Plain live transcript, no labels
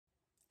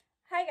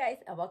Hi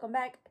guys, and welcome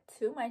back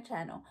to my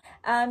channel.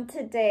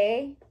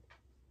 Today,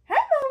 hi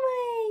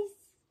mamas,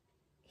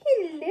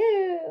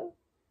 hello.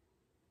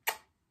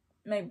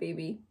 My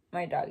baby,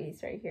 my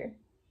doggy's right here.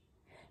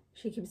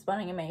 She keeps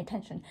wanting my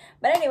attention.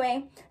 But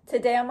anyway,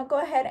 today I'm gonna go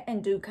ahead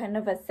and do kind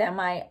of a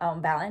semi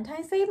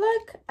Valentine's Day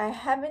look. I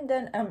haven't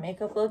done a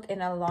makeup look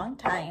in a long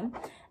time,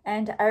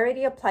 and I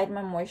already applied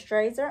my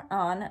moisturizer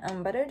on.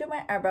 I'm about to do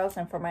my eyebrows,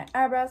 and for my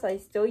eyebrows, I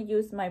still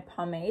use my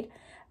pomade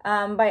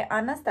by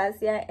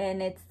Anastasia,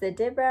 and it's the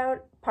Dip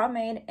Brow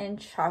Pomade in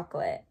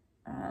Chocolate.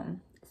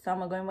 So I'm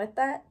gonna go in with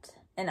that,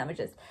 and I'm gonna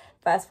just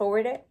fast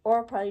forward it,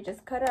 or probably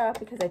just cut it off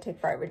because I take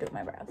forever doing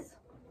my brows.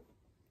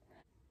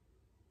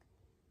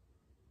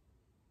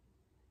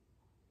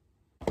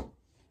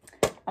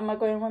 I'm gonna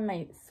go in with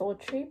my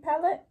Sultry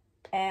palette,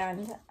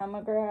 and I'm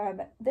gonna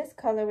grab this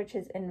color, which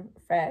is in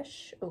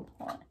Fresh. Oh,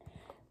 hold on.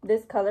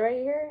 This color right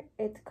here,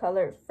 it's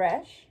color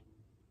Fresh.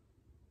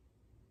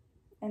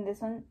 And this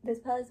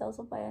palette is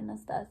also by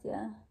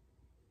Anastasia.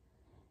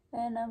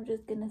 And I'm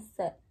just gonna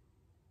set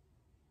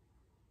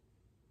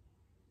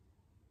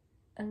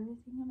everything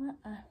in my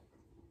eye.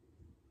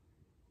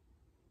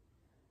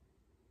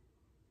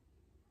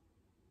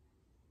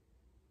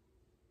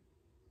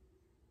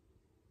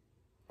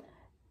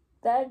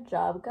 That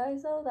job,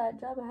 guys, though, that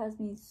job has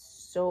me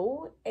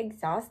so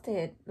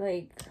exhausted.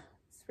 Like,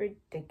 it's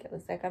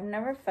ridiculous. Like, I've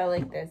never felt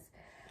like this.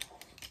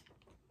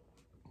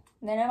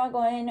 Then I'm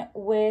going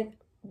with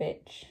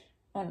Birch.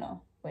 Oop.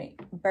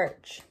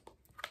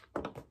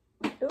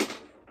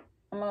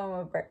 I'm going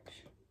with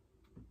Birch.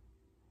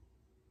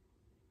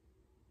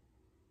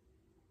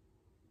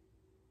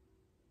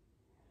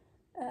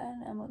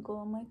 And I'm gonna go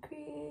on my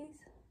crease.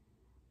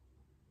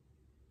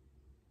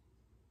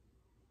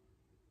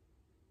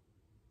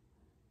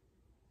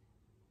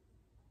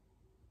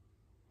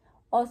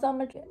 Also, I'm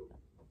gonna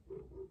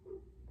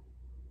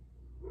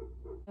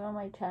on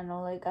my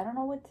channel, like, I don't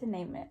know what to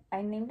name it.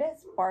 I named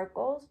it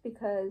Sparkles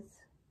because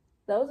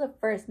that was the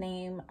first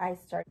name I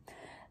started.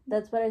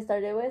 That's what I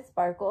started with,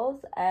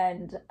 Sparkles.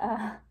 And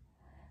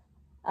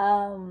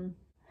and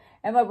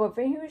my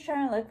boyfriend, he was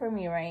trying to look for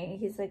me, right?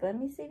 He's like, let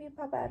me see if you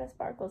pop out of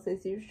Sparkles. So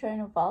he was trying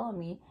to follow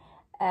me,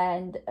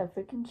 and a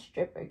freaking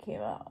stripper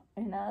came out,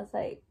 and I was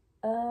like,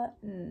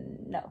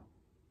 no.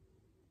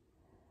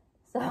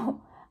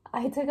 So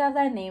I took out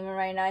that name, and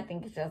right now I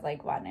think it's just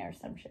like Vane or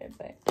some shit.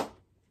 But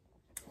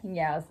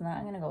yeah, it's not.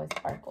 I'm gonna go with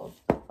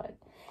Sparkles. But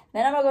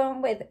then I'm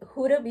going with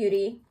Huda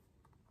Beauty,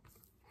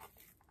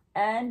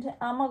 and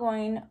I'm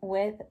going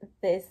with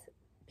this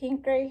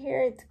pink right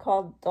here. It's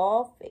called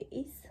Doll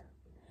Face.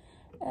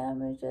 And I'm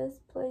gonna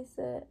just place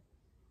it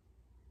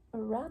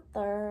right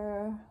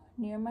there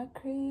near my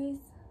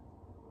crease,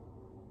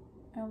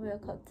 and we'll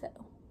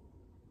cocktail.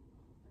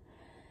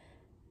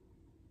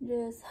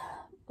 Just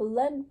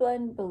blend.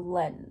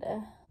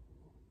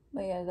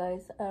 But yeah,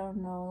 guys, I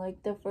don't know,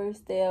 like, the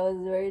first day I was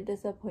very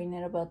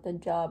disappointed about the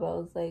job. I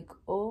was like,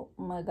 oh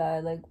my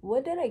god, like,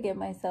 what did I get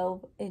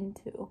myself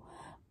into?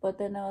 But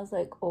then I was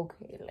like,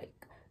 okay, like,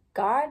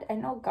 God, I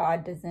know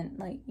God doesn't,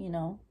 like, you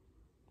know,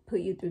 put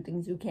you through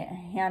things you can't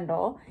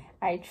handle.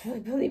 I truly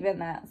believe in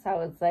that. So I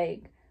was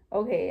like,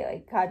 okay,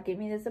 like, God gave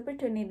me this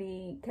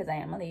opportunity because I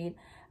am a lead.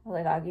 I was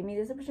like, God gave me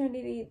this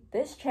opportunity,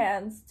 this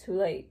chance to,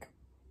 like,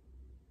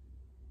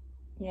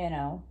 you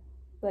know,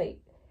 like,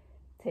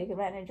 take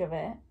advantage of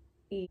it.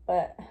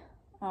 But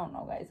I don't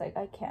know, guys, like,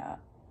 I can't,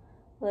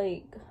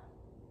 like,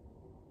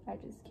 I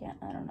just can't.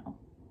 I don't know,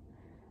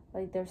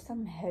 like, there's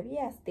some heavy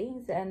ass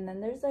things, and then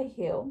there's a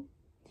hill.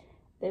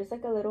 There's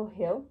like a little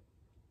hill,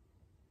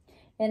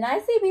 and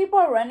I see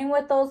people running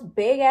with those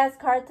big ass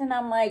carts, and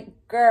I'm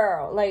like,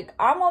 girl, like,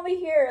 I'm over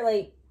here,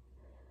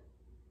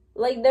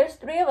 like there's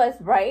three of us,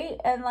 right?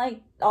 And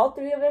like all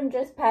three of them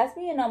just passed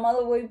me, and I'm all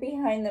the way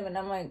behind them, and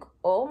I'm like,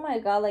 oh my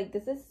god, like,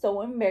 this is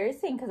so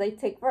embarrassing because they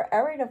take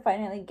forever to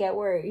finally get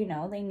where, you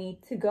know, they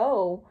need to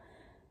go.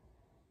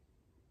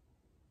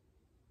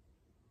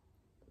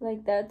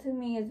 Like, that to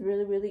me is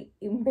really, really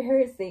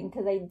embarrassing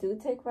because I do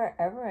take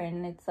forever,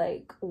 and it's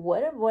like,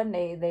 what if one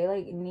day they,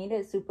 like, need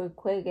it super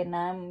quick, and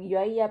yo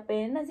ahí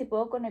apenas si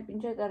puedo con el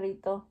pinche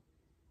carrito,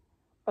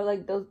 or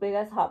like those big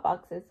ass hot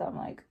boxes. So I'm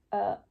like,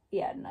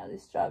 yeah, no,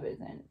 this job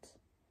isn't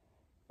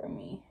for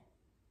me.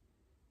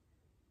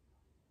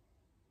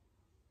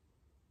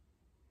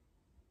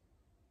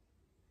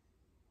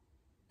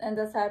 And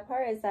the sad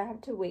part is I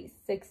have to wait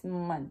 6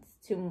 months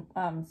to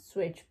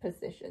switch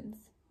positions.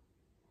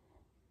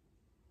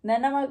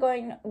 Then I'm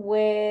going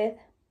with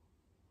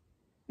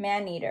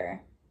Man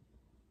Eater,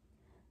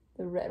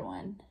 the red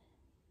one,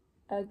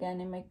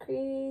 again in my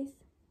crease.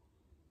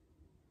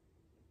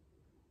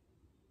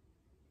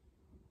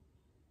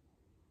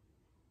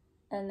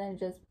 And then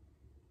just,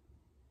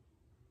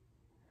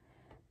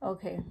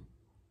 okay,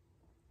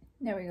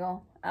 there we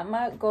go.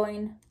 I'm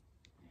going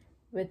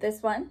with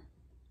this one,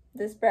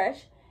 this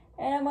brush,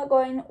 and I'm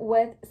going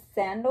with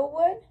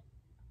Sandalwood,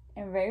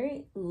 and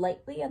very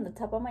lightly on the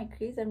top of my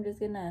crease, I'm just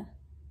gonna,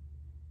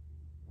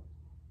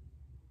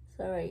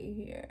 so right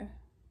here,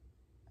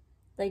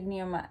 like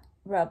near my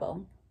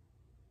rubble.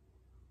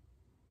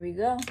 Here we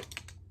go.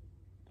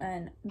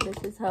 And this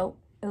is how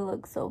it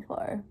looks so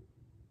far.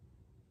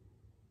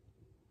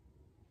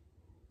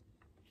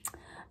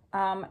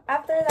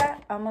 After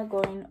that, I'm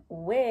going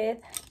with,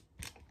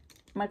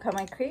 I'm gonna cut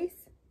my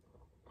crease.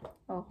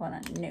 Oh, hold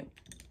on, no.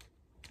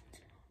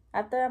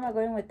 After I'm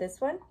going with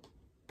this one.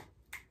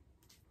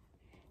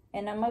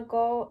 And I'm gonna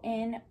go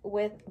in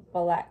with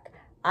black.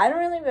 I don't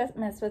really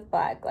mess with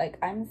black. Like,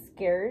 I'm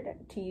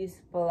scared to use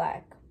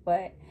black,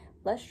 but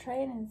let's try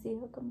it and see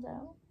how it comes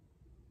out.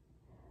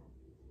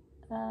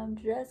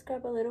 Just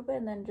grab a little bit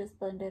and then just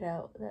blend it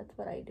out. That's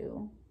what I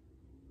do.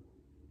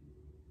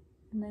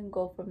 And then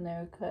go from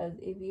there, because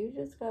if you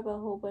just grab a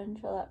whole bunch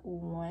all at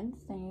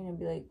once, then you're gonna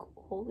be like,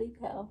 holy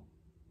cow.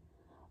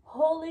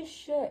 Holy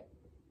shit.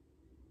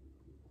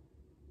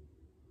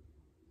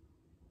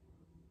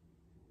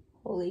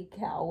 Holy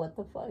cow, what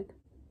the fuck?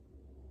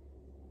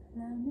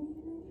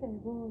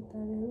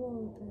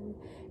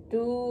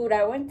 Dude,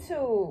 I went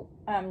to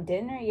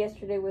dinner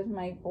yesterday with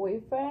my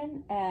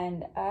boyfriend,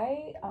 and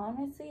I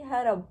honestly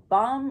had a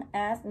bomb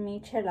ass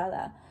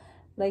michelada.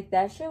 Like,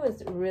 that shit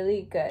was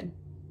really good.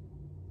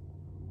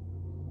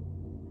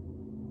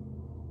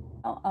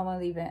 Oh, I'm gonna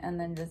leave it and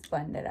then just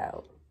blend it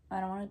out. I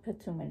don't want to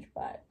put too much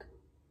black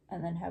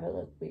and then have it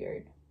look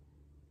weird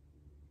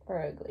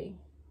or ugly.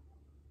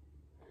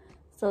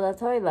 So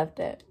that's how I left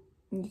it.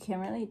 You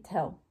can't really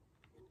tell,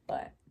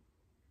 but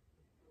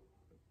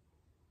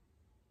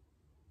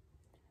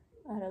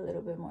add a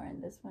little bit more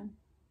in this one,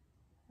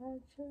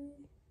 actually.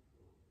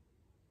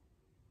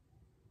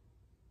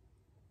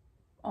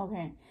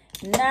 Okay,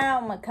 now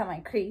I'm gonna cut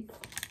my crease.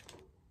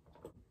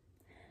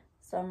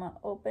 So I'm gonna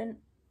open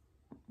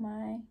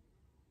my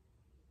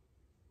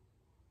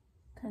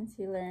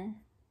concealer,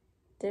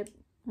 dip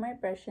my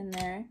brush in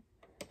there,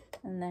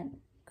 and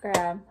then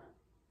grab,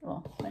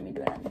 well, let me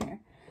do it on here.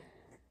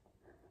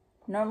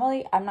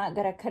 Normally, I'm not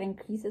good at cutting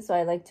creases, so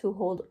I like to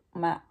hold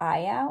my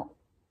eye out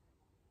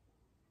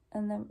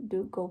and then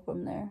go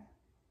from there.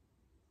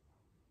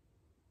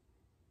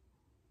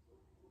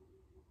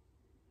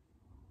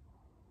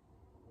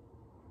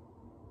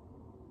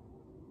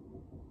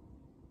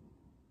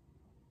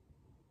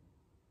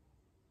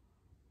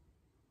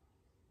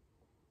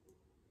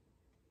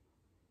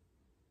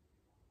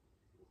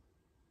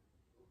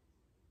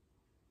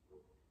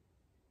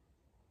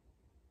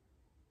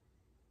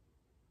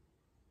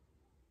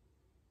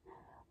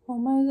 Oh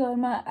my god,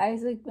 my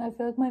eyes, like, I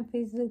feel like my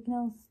face is looking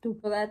all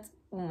stupid. So that's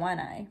one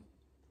eye.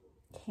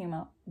 Came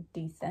out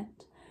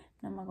decent.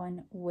 Now I'm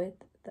going with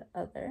the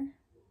other.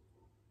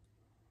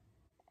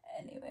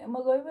 Anyway, I'm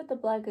gonna go with the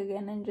black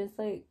again, and just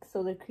like,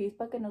 so the crease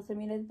para que no se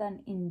mire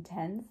tan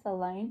intense, the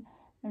line,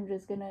 I'm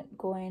just gonna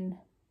go in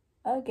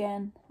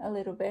again a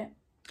little bit.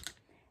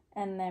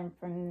 And then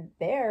from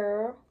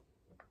there,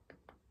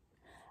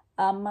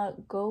 I'm gonna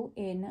go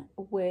in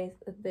with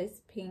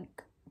this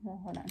pink. Oh,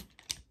 hold on.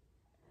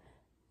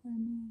 Let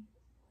me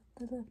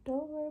put the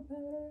leftover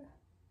powder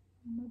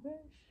on my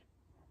brush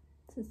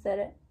to set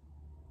it.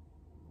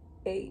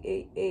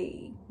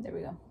 There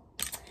we go.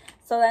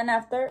 So then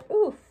after,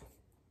 oof,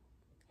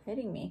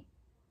 hitting me.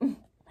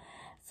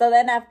 So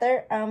then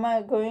after, I'm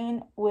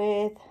going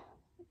with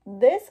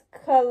this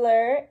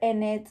color,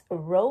 and it's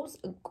rose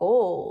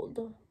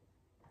gold.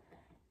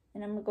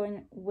 And I'm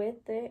going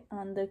with it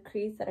on the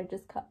crease that I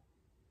just cut.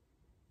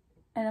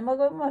 And I'm gonna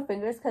go with my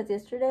fingers, because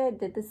yesterday I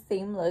did the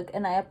same look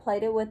and I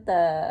applied it with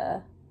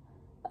a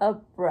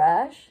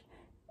brush,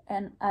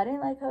 and I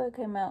didn't like how it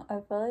came out. I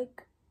felt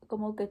like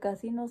como que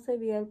casi no se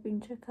veía el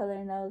pinche color,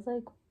 and I was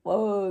like,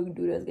 fuck,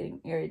 dude, I was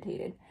getting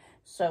irritated.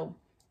 So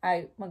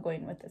I'm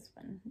going with this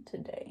one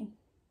today.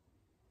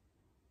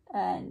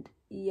 And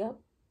yep,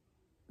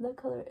 the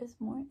color is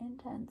more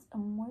intense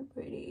and more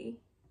pretty.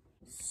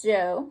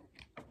 So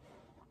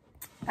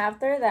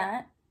after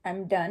that,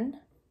 I'm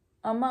done.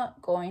 I'm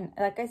going,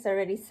 like I said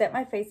already, set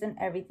my face and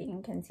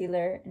everything,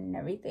 concealer and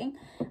everything.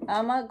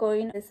 I'm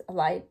going this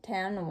light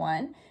tan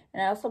one,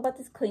 and I also bought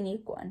this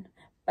Clinique one,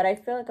 but I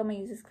feel like I'm gonna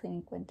use this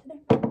Clinique one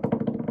today.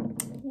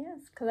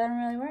 Yes, because I don't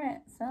really wear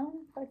it, so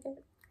fuck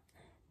it.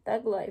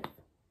 Thug life.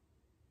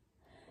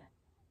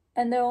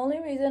 And the only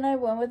reason I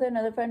went with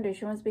another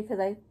foundation was because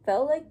I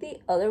felt like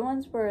the other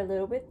ones were a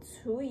little bit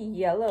too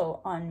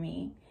yellow on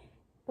me.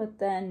 But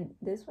then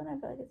this one, I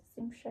feel like it's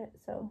the same shit,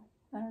 so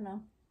I don't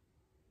know.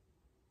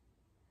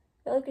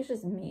 I feel like it's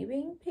just me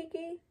being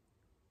picky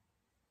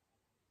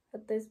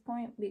at this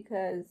point,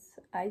 because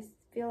I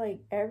feel like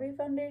every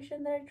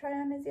foundation that I try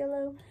on is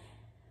yellow.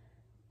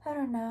 I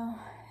don't know.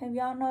 If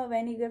y'all know of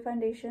any good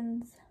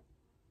foundations,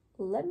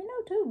 let me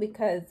know too,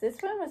 because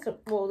this one was,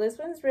 well, this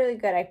one's really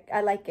good. I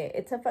like it.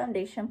 It's a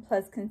foundation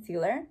plus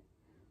concealer,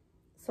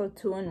 so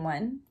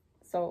 2-in-1.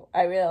 So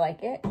I really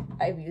like it.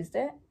 I've used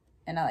it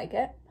and I like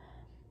it.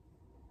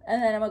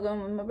 And then I'm gonna go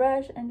in with my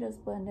brush and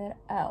just blend it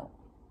out.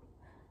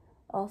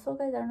 Also,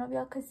 guys, I don't know if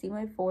y'all could see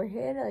my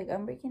forehead. Like,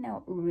 I'm breaking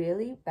out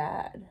really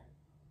bad.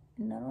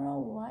 And I don't know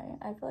why.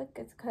 I feel like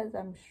it's because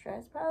I'm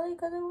stressed, probably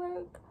because of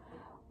work.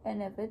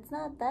 And if it's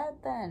not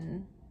that,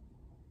 then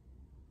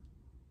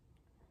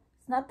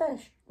it's not that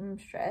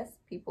stress.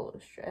 People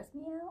stress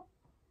me out.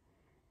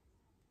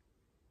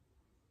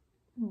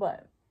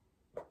 But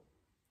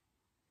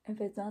if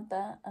it's not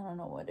that, I don't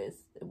know what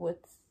is.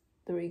 What's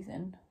the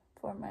reason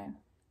for my...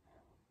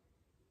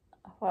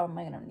 How am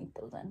I gonna need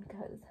those in?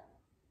 Because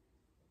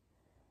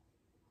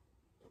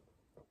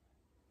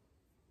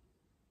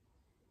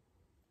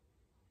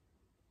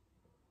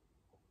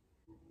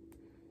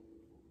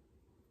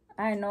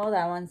I know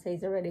that one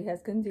says already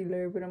has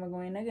concealer, but I'm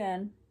going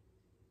again.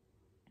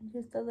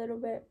 Just a little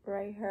bit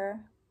right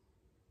here.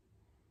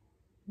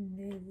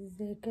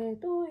 Desde que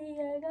tú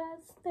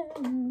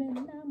llegaste, me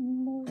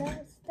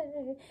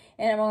enamoraste.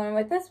 And I'm going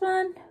with this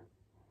one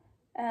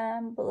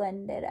and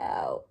blend it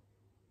out.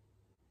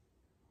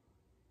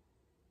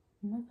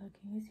 Oh my god,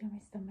 can you see my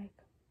stomach?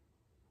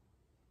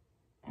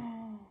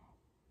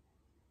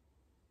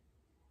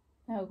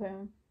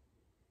 Okay.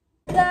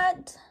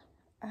 That.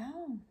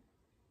 Oh.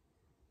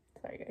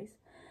 Sorry, guys.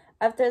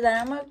 After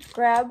that, I'm gonna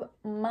grab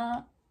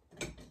my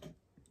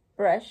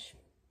brush.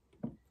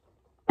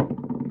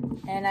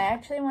 And I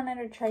actually wanted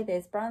to try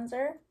this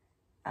bronzer.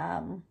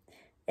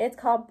 It's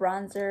called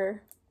bronzer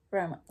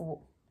from...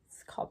 Oh,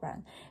 it's called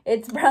bronzer.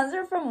 It's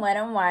bronzer from Wet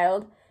n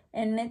Wild.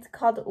 And it's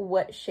called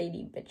What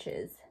Shady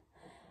Bitches.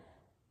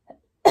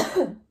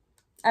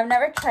 I've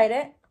never tried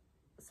it,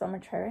 so I'm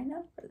gonna try right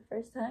now for the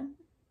first time.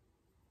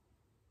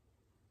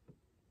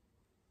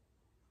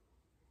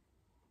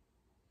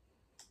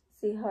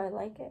 See how I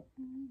like it.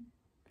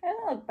 It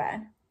doesn't look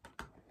bad.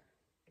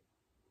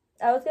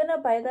 I was gonna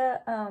buy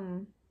the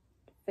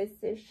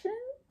Physician,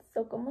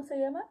 so como se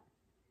llama,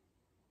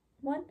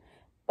 one,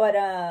 but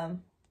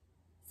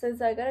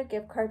since I got a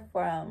gift card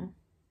from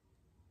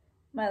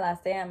my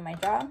last day on my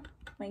job,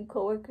 my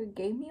coworker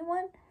gave me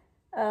one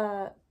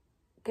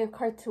gift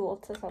card to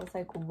Ulta, so I was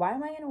like, why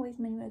am I gonna waste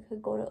money when I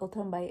could go to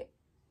Ulta and buy it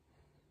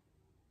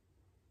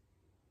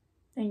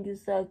and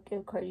use the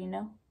gift card, you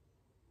know?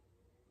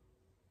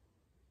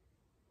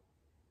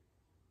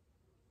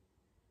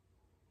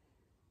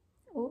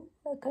 Oh,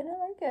 I kind of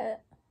like it.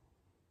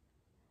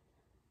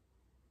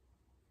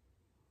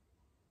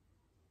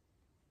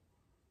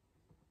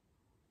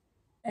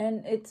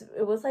 And it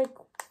was like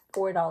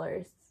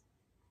 $4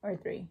 or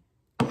 $3,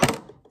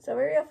 so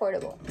very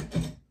affordable.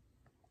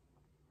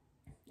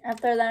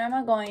 After that,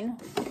 I'm going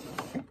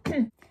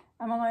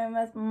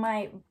with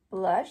my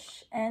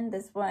blush, and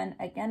this one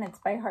again, it's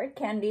by Hard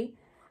Candy,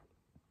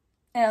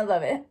 and I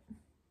love it.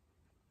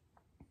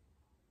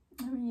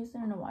 I haven't used it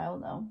in a while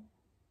though,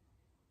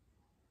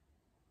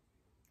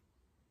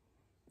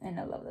 and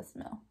I love the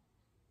smell.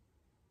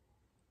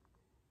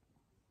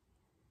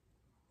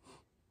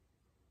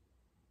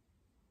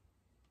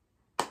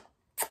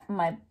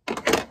 My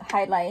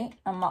highlight,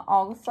 I'm gonna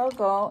also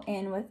go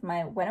in with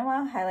my Wet n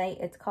Wild highlight.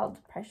 It's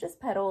called Precious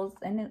Petals,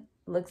 and it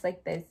looks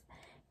like this.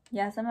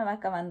 Ya se me va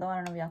acabando. I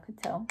don't know if y'all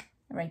could tell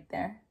right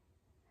there.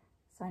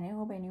 So I need to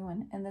go buy a new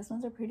one. And these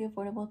ones are pretty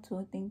affordable too.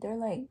 I think they're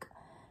like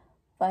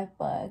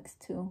 $5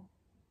 too.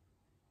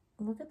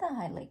 Look at that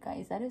highlight,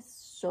 guys. That is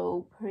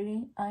so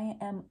pretty. I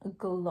am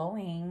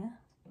glowing.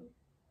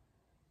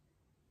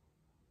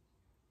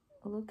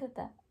 Look at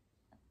that.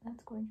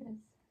 That's gorgeous.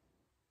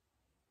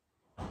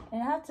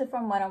 And I have two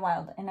from Wet n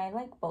Wild, and I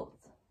like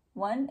both.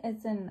 One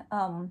is in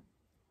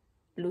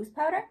loose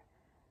powder,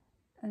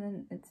 and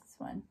then it's this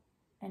one.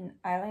 And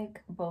I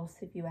like both,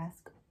 if you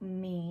ask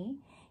me.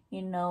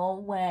 You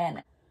know,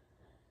 when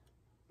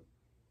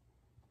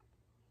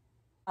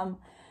I'm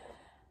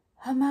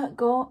gonna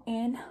go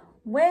in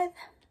with,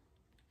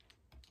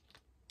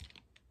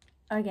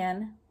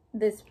 again,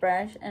 this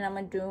brush, and I'm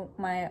gonna do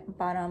my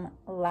bottom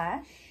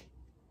lash.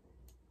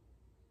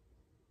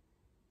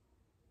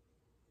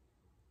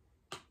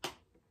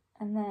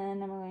 And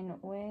then I'm going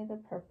with the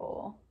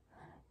purple.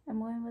 I'm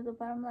going with the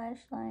bottom lash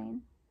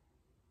line.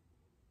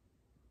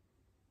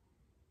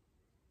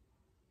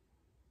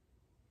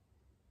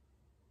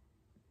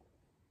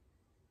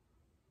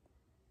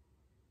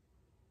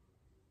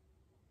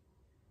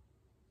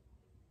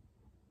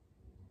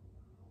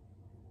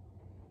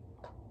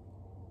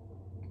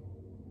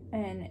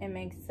 And it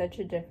makes such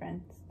a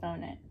difference,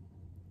 don't it?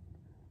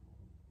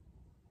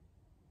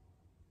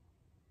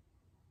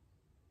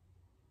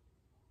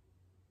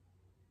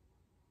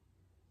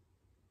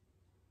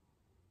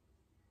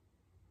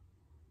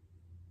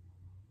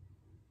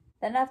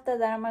 Then after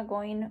that, I'm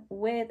going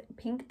with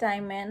Pink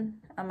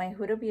Diamond on my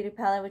Huda Beauty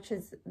palette, which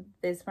is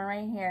this one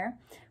right here,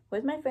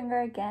 with my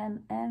finger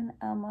again, and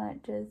I'm gonna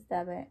just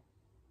dab it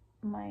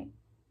my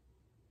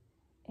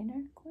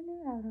inner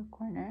corner, outer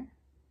corner.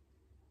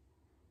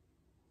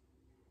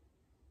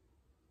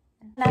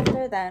 And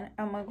after that,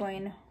 I'm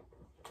going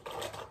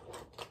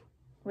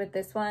with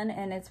this one,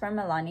 and it's from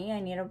Milani. I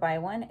need to buy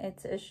one.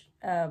 It's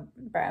a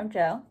brow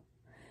gel,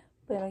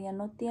 pero ya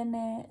no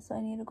tiene, so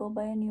I need to go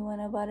buy a new one.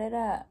 I bought it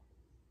at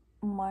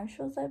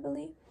Marshall's, I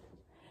believe,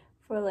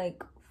 for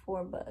like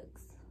 $4.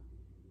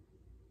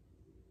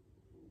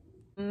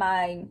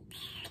 My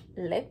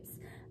lips,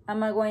 I'm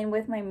going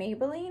with my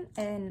Maybelline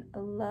and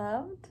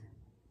Loved.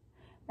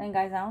 And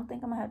guys, I don't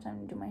think I'm gonna have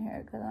time to do my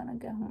hair because I want to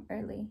get home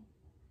early.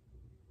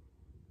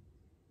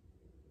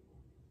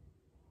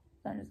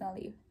 I'm just gonna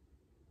leave.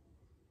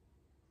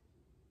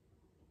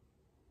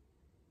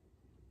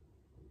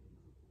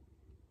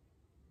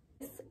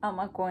 I'm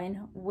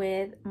going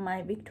with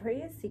my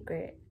Victoria's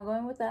Secret. I'm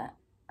going with that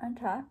on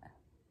top.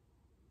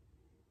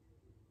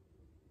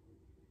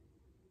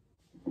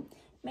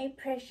 My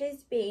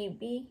precious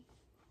baby.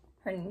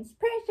 Her name's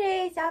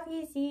Precious,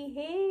 obviously.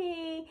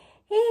 Hey.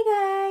 Hey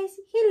guys.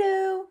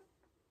 Hello.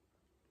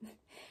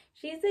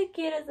 She's the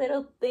cutest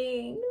little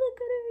thing. Look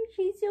at her.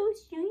 She's so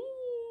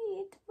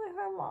sweet. With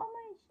her mama.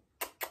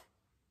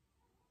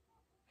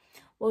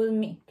 Well, with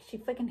me. She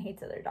fucking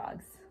hates other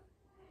dogs.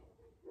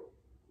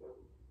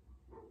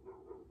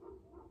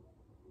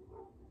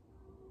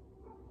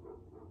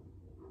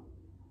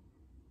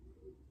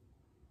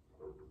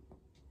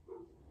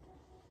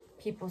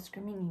 People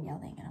screaming and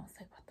yelling, and I was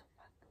like, what the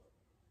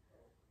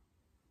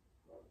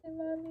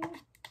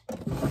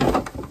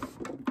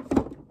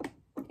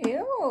fuck?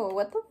 Ew,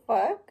 what the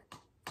fuck?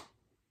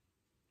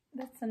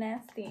 That's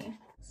nasty.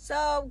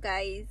 So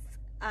guys,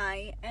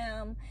 I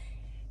am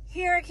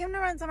here. I came to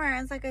run some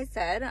errands, like I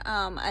said.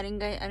 I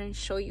didn't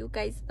show you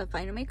guys the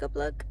final makeup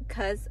look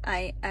because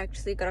I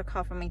actually got a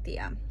call from my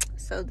tia.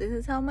 So this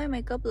is how my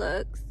makeup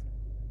looks.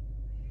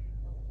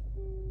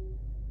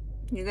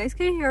 You guys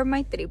can hear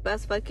my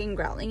tripas fucking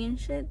growling and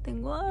shit.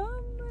 Tengo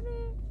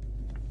hambre.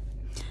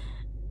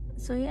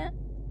 So yeah,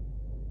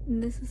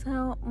 this is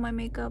how my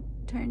makeup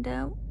turned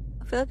out.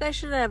 I feel like I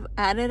should have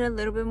added a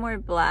little bit more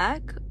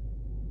black.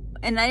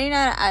 And I didn't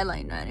add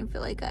eyeliner. I didn't feel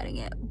like adding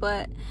it.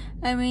 But,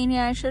 I mean,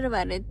 yeah, I should have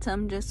added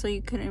some just so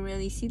you couldn't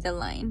really see the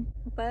line.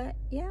 But,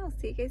 yeah, I'll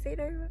see you guys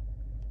later.